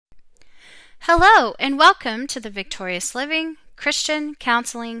Hello, and welcome to the Victorious Living Christian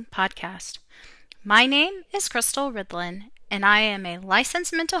Counseling Podcast. My name is Crystal Ridlin, and I am a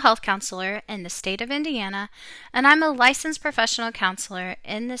licensed mental health counselor in the state of Indiana, and I'm a licensed professional counselor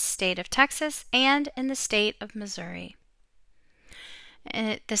in the state of Texas and in the state of Missouri.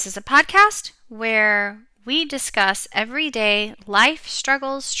 This is a podcast where we discuss everyday life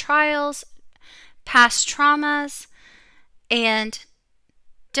struggles, trials, past traumas, and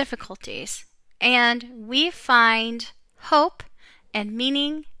difficulties. And we find hope and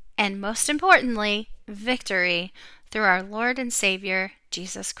meaning and, most importantly, victory through our Lord and Savior,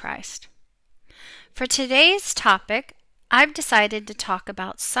 Jesus Christ. For today's topic, I've decided to talk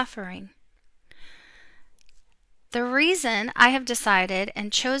about suffering. The reason I have decided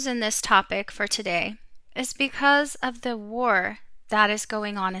and chosen this topic for today is because of the war that is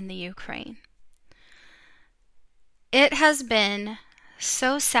going on in the Ukraine. It has been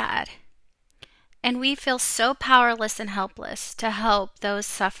so sad, and we feel so powerless and helpless to help those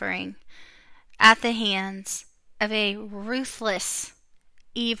suffering at the hands of a ruthless,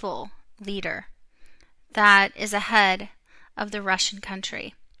 evil leader that is ahead of the Russian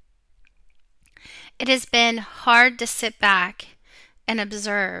country. It has been hard to sit back and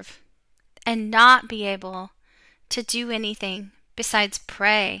observe and not be able to do anything besides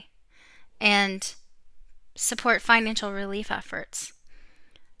pray and support financial relief efforts.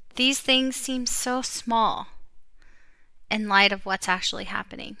 These things seem so small in light of what's actually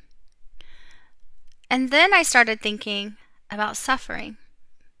happening. And then I started thinking about suffering.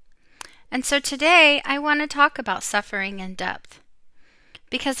 And so today I want to talk about suffering in depth.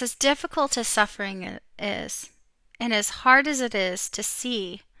 Because as difficult as suffering is, and as hard as it is to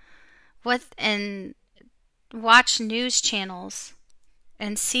see and watch news channels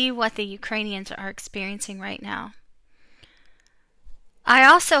and see what the Ukrainians are experiencing right now, I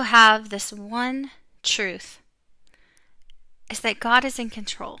also have this one truth, is that God is in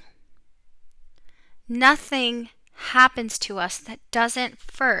control. Nothing happens to us that doesn't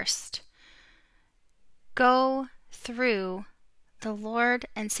first go through the Lord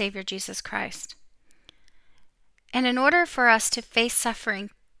and Savior Jesus Christ. And in order for us to face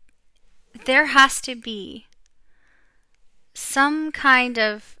suffering, there has to be some kind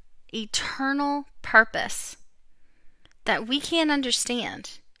of eternal purpose that we can't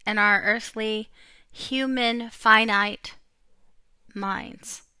understand in our earthly, human, finite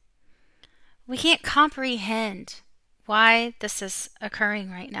minds. We can't comprehend why this is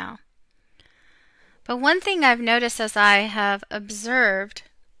occurring right now. But one thing I've noticed as I have observed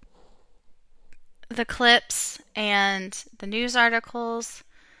the clips and the news articles,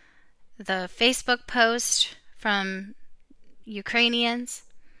 the Facebook post from Ukrainians,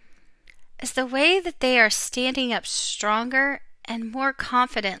 is the way that they are standing up stronger and more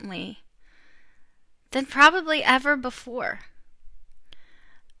confidently than probably ever before.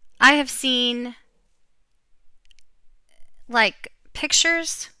 I have seen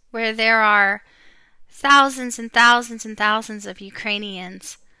pictures where there are thousands and thousands and thousands of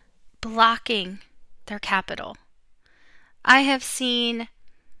Ukrainians blocking their capital. I have seen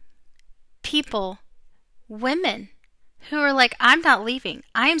people, women, who are like, I'm not leaving.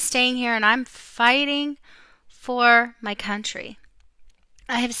 I am staying here and I'm fighting for my country.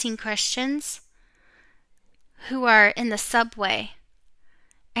 I have seen Christians who are in the subway,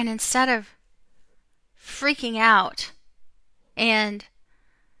 and instead of freaking out and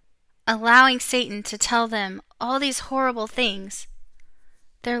allowing Satan to tell them all these horrible things,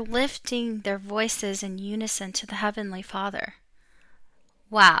 they're lifting their voices in unison to the Heavenly Father.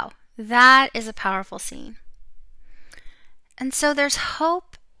 Wow, that is a powerful scene. And so there's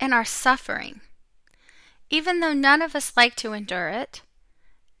hope in our suffering. Even though none of us like to endure it,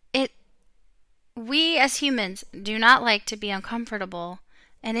 we as humans do not like to be uncomfortable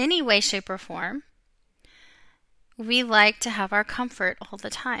in any way, shape, or form. We like to have our comfort all the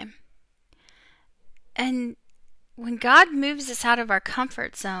time. And when God moves us out of our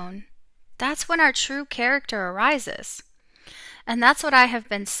comfort zone, that's when our true character arises. And that's what I have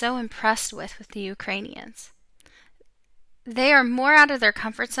been so impressed with the Ukrainians. They are more out of their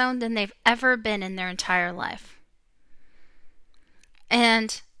comfort zone than they've ever been in their entire life.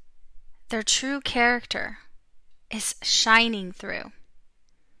 And their true character is shining through.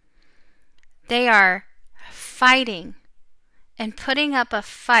 They are fighting and putting up a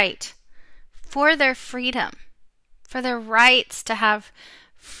fight for their freedom, for their rights to have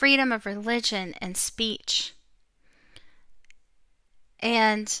freedom of religion and speech.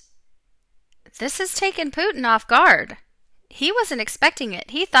 And this has taken Putin off guard. He wasn't expecting it.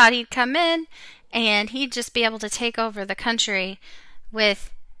 He thought he'd come in and he'd just be able to take over the country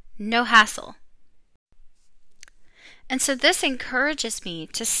with no hassle. And so this encourages me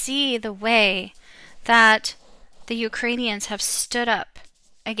to see the way that the Ukrainians have stood up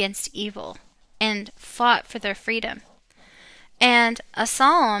against evil and fought for their freedom. And a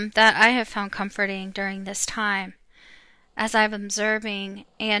psalm that I have found comforting during this time, as I'm observing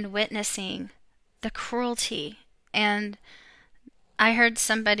and witnessing the cruelty, and I heard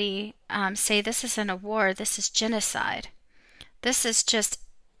somebody say, this isn't a war, this is genocide. This is just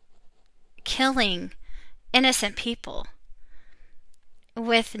killing innocent people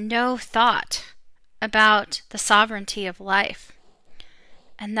with no thought about the sovereignty of life.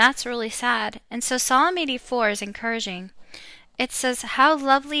 And that's really sad. And so Psalm 84 is encouraging. It says, "How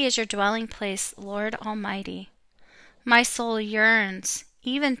lovely is your dwelling place, Lord Almighty. My soul yearns,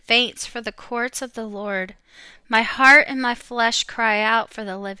 even faints for the courts of the Lord. My heart and my flesh cry out for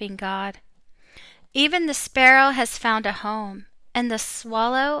the living God. Even the sparrow has found a home, and the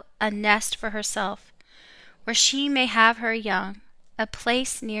swallow a nest for herself, where she may have her young, a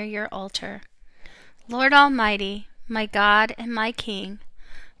place near your altar. Lord Almighty, my God and my King,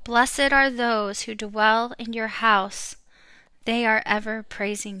 blessed are those who dwell in your house. They are ever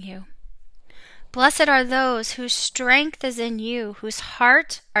praising you. Blessed are those whose strength is in you, whose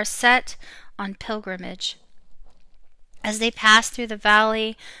heart are set on pilgrimage. As they pass through the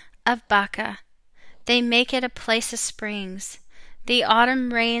valley of Baca, they make it a place of springs. The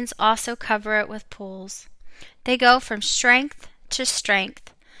autumn rains also cover it with pools. They go from strength to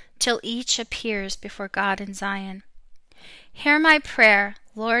strength, till each appears before God in Zion. Hear my prayer,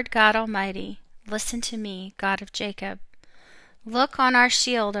 Lord God Almighty. Listen to me, God of Jacob. Look on our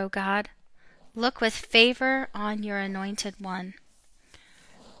shield, O God. Look with favor on your anointed one.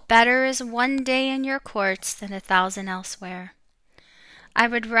 Better is one day in your courts than 1,000 elsewhere. I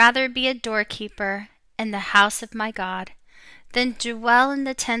would rather be a doorkeeper in the house of my God than dwell in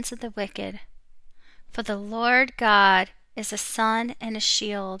the tents of the wicked. For the Lord God is a sun and a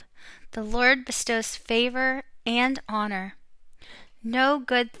shield. The Lord bestows favor and honor. No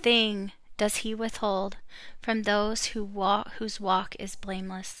good thing does he withhold from those whose walk is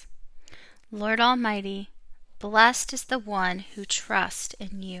blameless. Lord Almighty, blessed is the one who trusts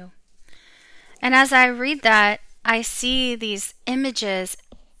in you." And as I read that, I see these images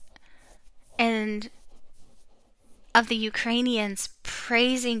and of the Ukrainians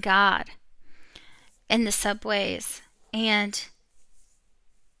praising God in the subways and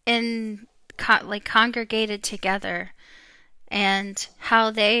in congregated together, and how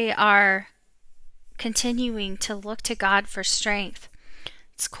they are continuing to look to God for strength.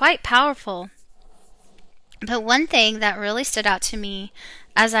 It's quite powerful. But one thing that really stood out to me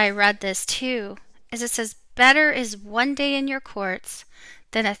as I read this too is it says, "Better is one day in your courts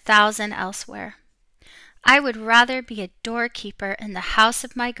than 1,000 elsewhere. I would rather be a doorkeeper in the house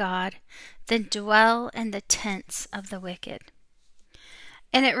of my God than dwell in the tents of the wicked."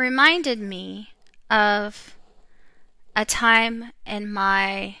 And it reminded me of a time in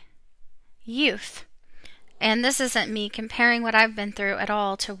my youth. And this isn't me comparing what I've been through at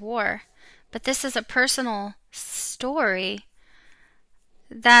all to war, but this is a personal story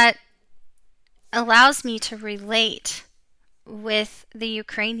that allows me to relate with the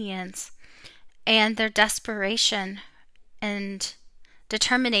Ukrainians and their desperation and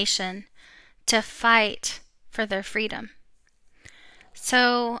determination to fight for their freedom.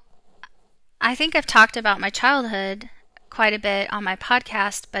 So I think I've talked about my childhood quite a bit on my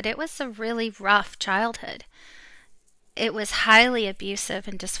podcast, but it was a really rough childhood. It was highly abusive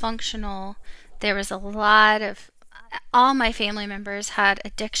and dysfunctional. There was a lot of, all my family members had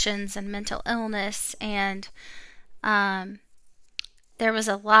addictions and mental illness, and there was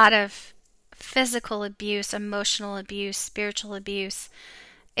a lot of physical abuse, emotional abuse, spiritual abuse.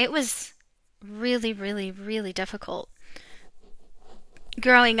 It was really, really, really difficult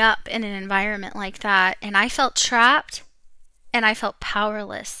growing up in an environment like that. And I felt trapped and I felt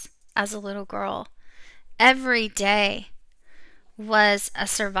powerless as a little girl. Every day was a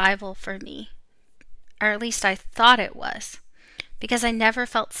survival for me, or at least I thought it was, because I never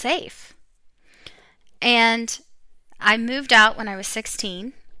felt safe. And I moved out when I was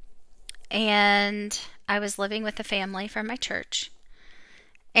 16, and I was living with a family from my church.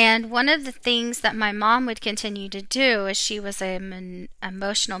 And one of the things that my mom would continue to do is she was an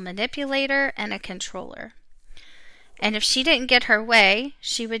emotional manipulator and a controller. And if she didn't get her way,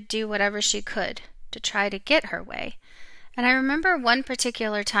 she would do whatever she could to try to get her way. And I remember one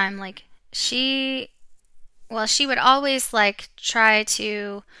particular time, she would always try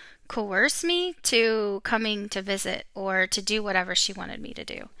to coerce me to coming to visit or to do whatever she wanted me to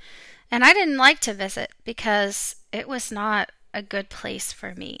do. And I didn't like to visit because it was not a good place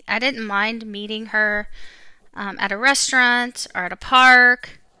for me. I didn't mind meeting her at a restaurant or at a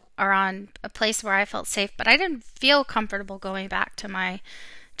park or on a place where I felt safe, but I didn't feel comfortable going back to my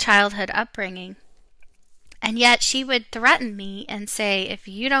childhood upbringing. And yet she would threaten me and say, if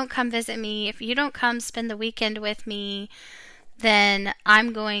you don't come visit me, if you don't come spend the weekend with me, then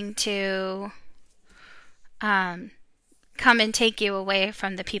I'm going to come and take you away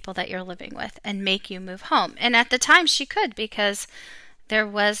from the people that you're living with and make you move home. And at the time she could, because there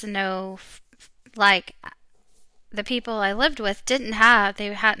was no, like, the people I lived with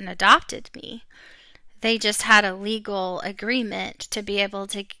they hadn't adopted me. They just had a legal agreement to be able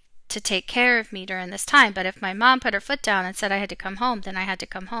to take care of me during this time. But if my mom put her foot down and said I had to come home, then I had to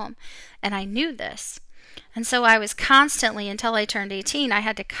come home. And I knew this. And so I was constantly, until I turned 18, I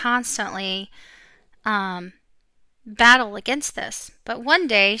had to constantly battle against this. But one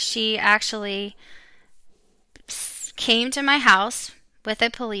day she actually came to my house with a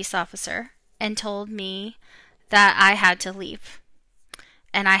police officer and told me that I had to leave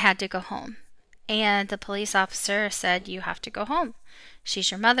and I had to go home. And the police officer said, you have to go home.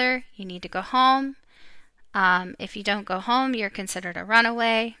 She's your mother. You need to go home. If you don't go home, you're considered a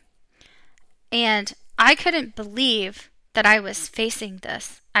runaway. And I couldn't believe that I was facing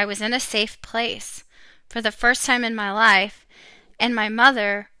this. I was in a safe place for the first time in my life, and my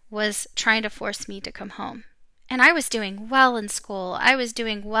mother was trying to force me to come home. And I was doing well in school. I was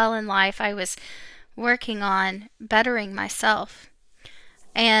doing well in life. I was working on bettering myself.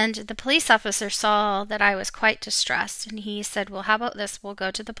 And the police officer saw that I was quite distressed, and he said, well, how about this? We'll go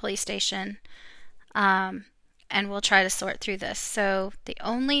to the police station, and we'll try to sort through this. So the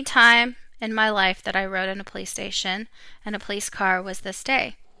only time in my life that I rode in a police station and a police car was this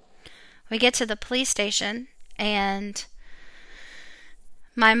day. We get to the police station, and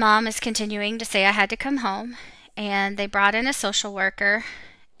my mom is continuing to say I had to come home, and they brought in a social worker,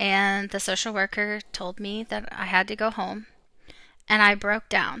 and the social worker told me that I had to go home, and I broke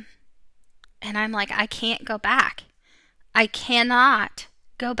down. And I'm like, I can't go back. I cannot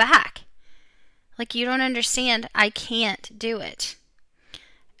go back. Like, you don't understand. I can't do it.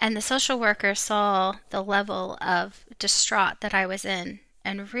 And the social worker saw the level of distraught that I was in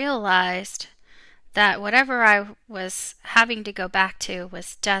and realized that whatever I was having to go back to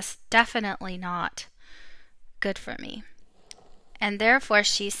was just definitely not good for me. And therefore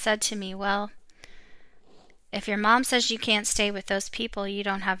she said to me, well, if your mom says you can't stay with those people, you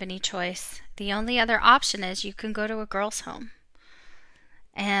don't have any choice. The only other option is you can go to a girl's home.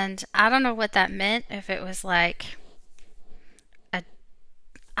 And I don't know what that meant, if it was like,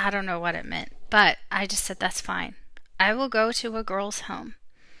 I don't know what it meant, but I just said, that's fine. I will go to a girl's home,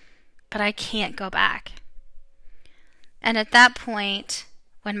 but I can't go back. And at that point,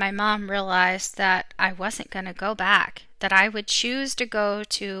 when my mom realized that I wasn't going to go back, that I would choose to go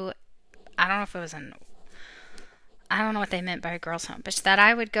to, I don't know what they meant by a girl's home, but that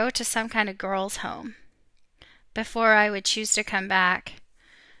I would go to some kind of girl's home before I would choose to come back,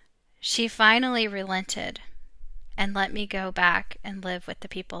 she finally relented and let me go back and live with the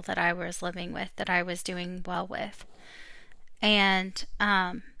people that I was living with, that I was doing well with. And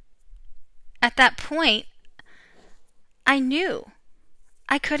at that point, I knew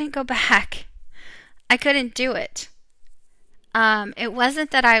I couldn't go back. I couldn't do it. It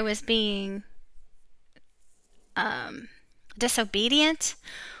wasn't that I was being disobedient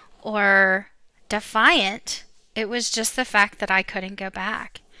or defiant. It was just the fact that I couldn't go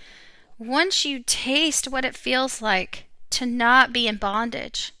back. Once you taste what it feels like to not be in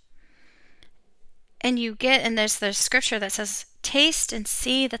bondage, and there's the scripture that says, taste and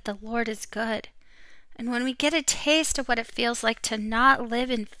see that the Lord is good. And when we get a taste of what it feels like to not live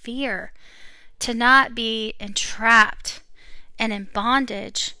in fear, to not be entrapped and in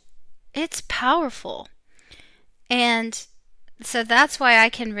bondage, it's powerful. And so that's why I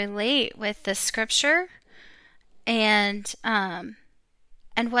can relate with the scripture and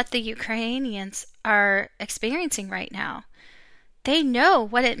what the Ukrainians are experiencing right now. They know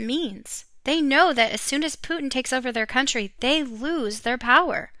what it means. They know that as soon as Putin takes over their country, they lose their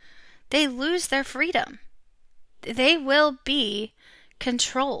power. They lose their freedom. They will be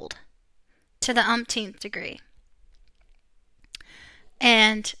controlled to the umpteenth degree.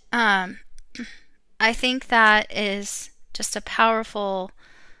 And I think that is just a powerful,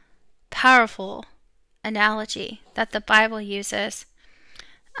 powerful analogy that the Bible uses.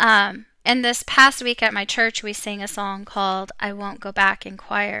 And this past week at my church, we sang a song called I Won't Go Back in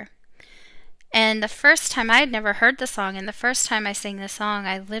choir. And the first time, I had never heard the song, and the first time I sang the song,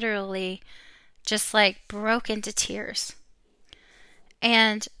 I literally just broke into tears.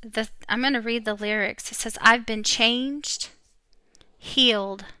 And I'm going to read the lyrics. It says, I've been changed,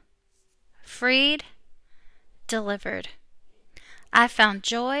 healed, freed, delivered. I found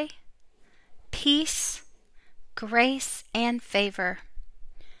joy, peace, grace, and favor.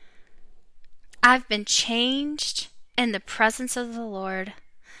 I've been changed in the presence of the Lord.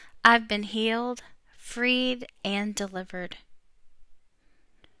 I've been healed, freed, and delivered.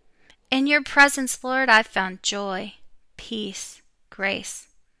 In your presence, Lord, I've found joy, peace, grace,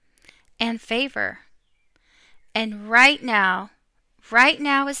 and favor. And right now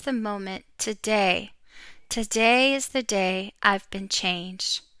is the moment, today is the day I've been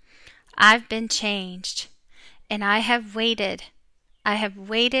changed. I've been changed, and I have waited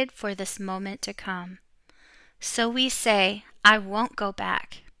for this moment to come. So we say, I won't go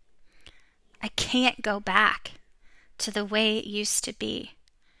back. I can't go back to the way it used to be.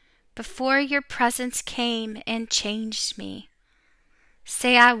 Before your presence came and changed me.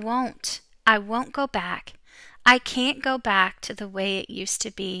 Say, I won't go back. I can't go back to the way it used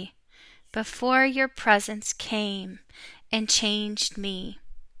to be. Before your presence came and changed me.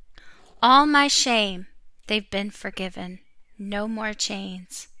 All my shame, they've been forgiven. No more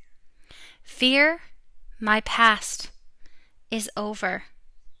chains. Fear, my past, is over.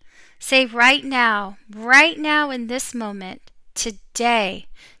 Say right now in this moment, today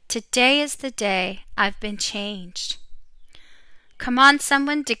is the day I've been changed. Come on,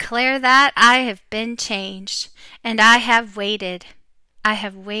 someone, declare that I have been changed, and I have waited. I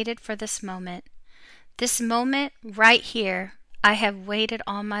have waited for this moment. This moment right here, I have waited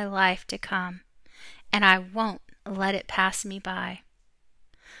all my life to come, and I won't let it pass me by.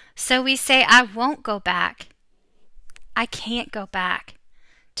 So we say, I won't go back. I can't go back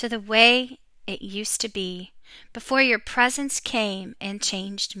to the way it used to be before your presence came and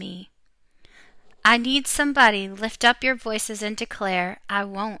changed me. I need somebody lift up your voices and declare, I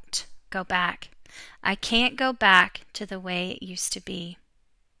won't go back. I can't go back to the way it used to be.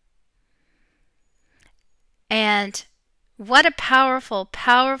 And what a powerful,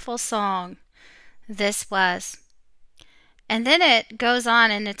 powerful song this was. And then it goes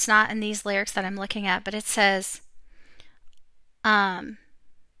on, and it's not in these lyrics that I'm looking at, but it says that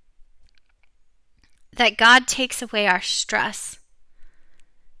God takes away our stress.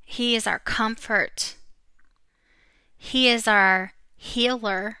 He is our comfort. He is our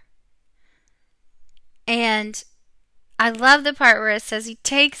healer. And I love the part where it says He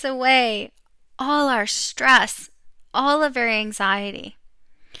takes away all our stress, all of our anxiety.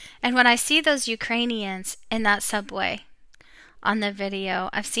 And when I see those Ukrainians in that subway on the video,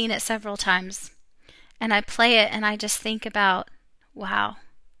 I've seen it several times, and I play it and I just think about, wow,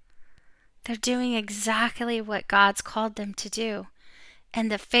 they're doing exactly what God's called them to do. In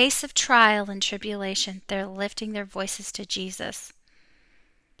the face of trial and tribulation, they're lifting their voices to Jesus.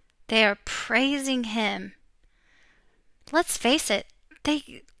 They are praising Him. Let's face it,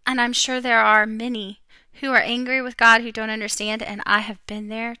 and I'm sure there are many who are angry with God who don't understand, and I have been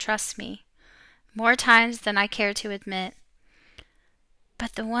there, trust me, more times than I care to admit.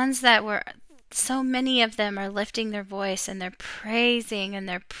 But the ones that were, so many of them are lifting their voice, and they're praising, and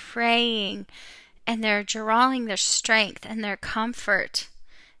they're praying, and they're drawing their strength and their comfort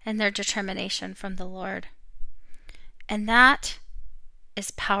and their determination from the Lord. And that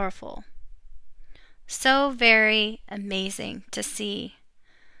is powerful. So very amazing to see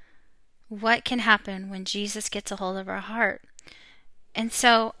what can happen when Jesus gets a hold of our heart. And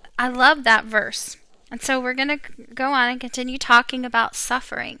so I love that verse. And so we're going to go on and continue talking about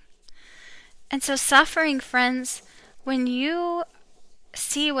suffering. And so suffering, friends, when you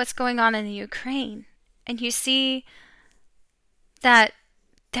see what's going on in the Ukraine, and you see that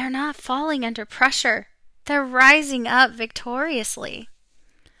they're not falling under pressure, they're rising up victoriously.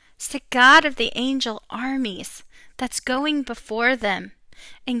 It's the God of the angel armies that's going before them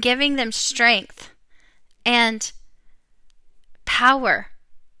and giving them strength and power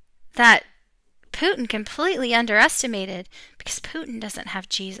that Putin completely underestimated, because Putin doesn't have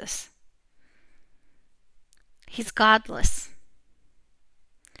Jesus. He's godless.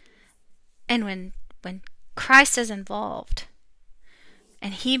 And when Christ is involved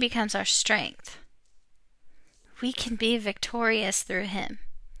and He becomes our strength, we can be victorious through Him.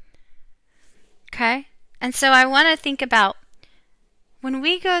 Okay? And so I want to think about when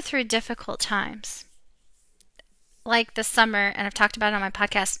we go through difficult times, like this summer, and I've talked about it on my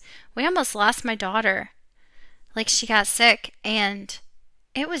podcast, we almost lost my daughter. Like, she got sick, and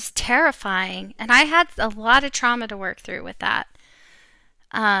it was terrifying. And I had a lot of trauma to work through with that.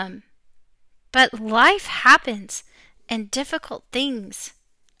 But life happens, and difficult things.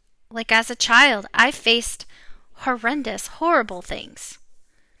 Like, as a child, I faced horrendous, horrible things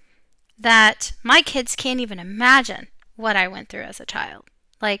that my kids can't even imagine what I went through as a child.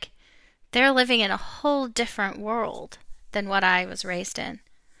 Like, they're living in a whole different world than what I was raised in.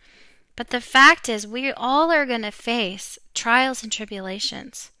 But the fact is, we all are going to face trials and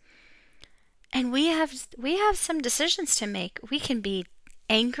tribulations. And we have some decisions to make. We can be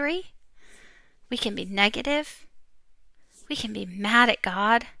angry. We can be negative. We can be mad at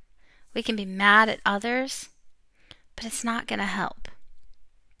God. We can be mad at others. But it's not going to help.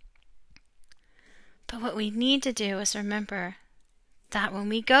 But what we need to do is remember that when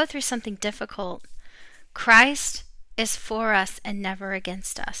we go through something difficult, Christ is for us and never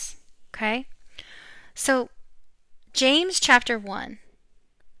against us. Okay? So, James chapter 1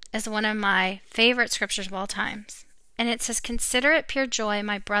 is one of my favorite scriptures of all times. And it says, "Consider it pure joy,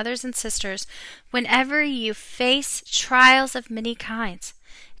 my brothers and sisters, whenever you face trials of many kinds."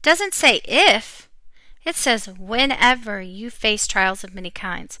 It doesn't say if, it says whenever you face trials of many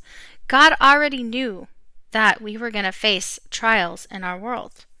kinds. God already knew that we were going to face trials in our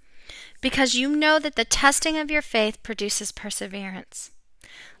world. Because you know that the testing of your faith produces perseverance.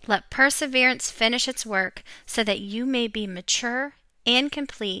 Let perseverance finish its work so that you may be mature and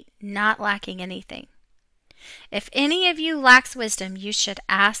complete, not lacking anything. If any of you lacks wisdom, you should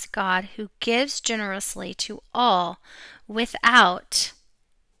ask God, who gives generously to all without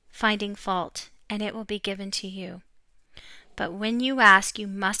finding fault, and it will be given to you. But when you ask, you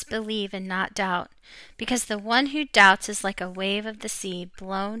must believe and not doubt, because the one who doubts is like a wave of the sea,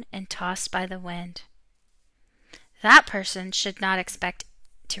 blown and tossed by the wind. That person should not expect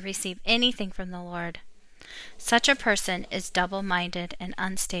to receive anything from the Lord. Such a person is double-minded and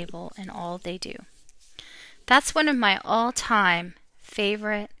unstable in all they do. That's one of my all-time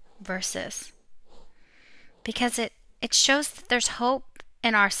favorite verses, because it shows that there's hope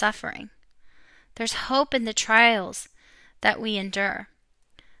in our suffering. There's hope in the trials that we endure.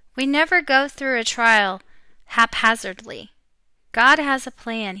 We never go through a trial haphazardly. God has a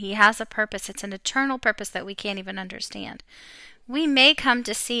plan. He has a purpose. It's an eternal purpose that we can't even understand. We may come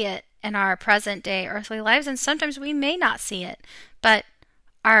to see it in our present day earthly lives, and sometimes we may not see it, but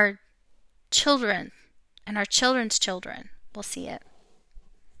our children and our children's children will see it.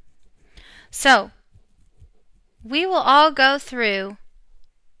 So, we will all go through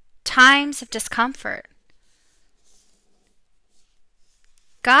times of discomfort.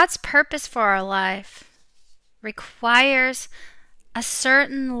 God's purpose for our life requires a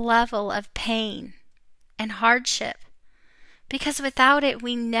certain level of pain and hardship, because without it,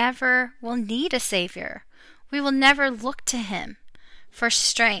 we never will need a Savior. We will never look to Him for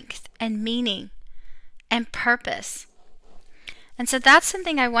strength and meaning and purpose. And so that's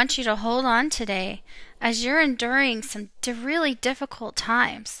something I want you to hold on today as you're enduring some really difficult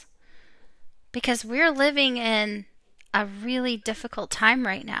times, because we're living in a really difficult time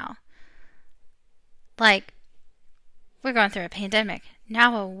right now. Like, we're going through a pandemic,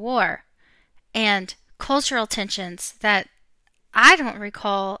 now a war, and cultural tensions that I don't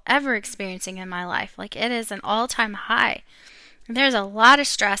recall ever experiencing in my life. Like, it is an all-time high. And there's a lot of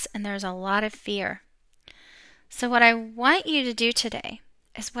stress and there's a lot of fear. So what I want you to do today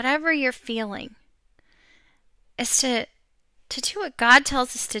is, whatever you're feeling, is to do what God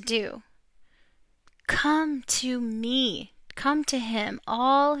tells us to do. Come to me. Come to Him,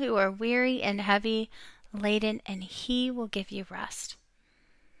 all who are weary and heavy laden, and He will give you rest.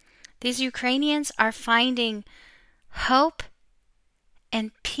 These Ukrainians are finding hope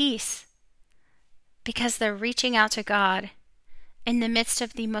and peace because they're reaching out to God in the midst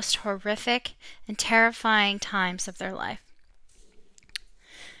of the most horrific and terrifying times of their life.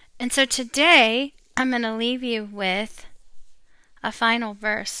 And so today, I'm going to leave you with a final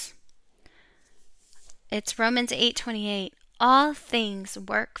verse. It's Romans 8:28. All things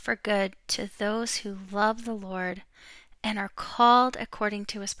work for good to those who love the Lord and are called according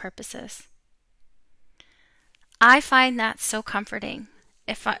to His purposes. I find that so comforting.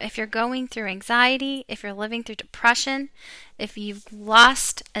 If you're going through anxiety, if you're living through depression, if you've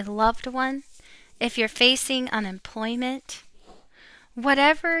lost a loved one, if you're facing unemployment,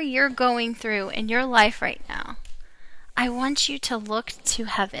 whatever you're going through in your life right now, I want you to look to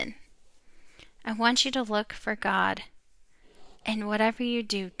heaven. I want you to look for God. And whatever you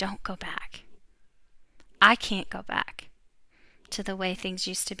do, don't go back. I can't go back to the way things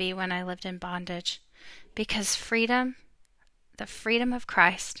used to be when I lived in bondage, because freedom, the freedom of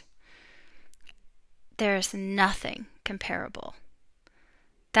Christ, there's nothing comparable.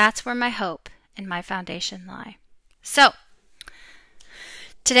 That's where my hope and my foundation lie. So,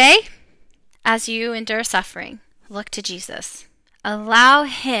 today, as you endure suffering, look to Jesus. Allow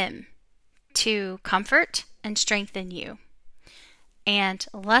Him to comfort and strengthen you. And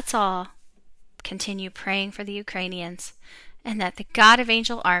let's all continue praying for the Ukrainians, and that the God of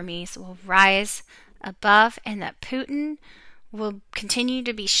angel armies will rise above, and that Putin will continue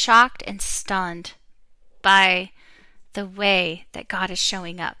to be shocked and stunned by the way that God is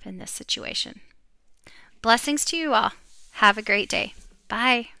showing up in this situation. Blessings to you all. Have a great day.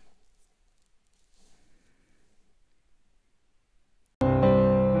 Bye.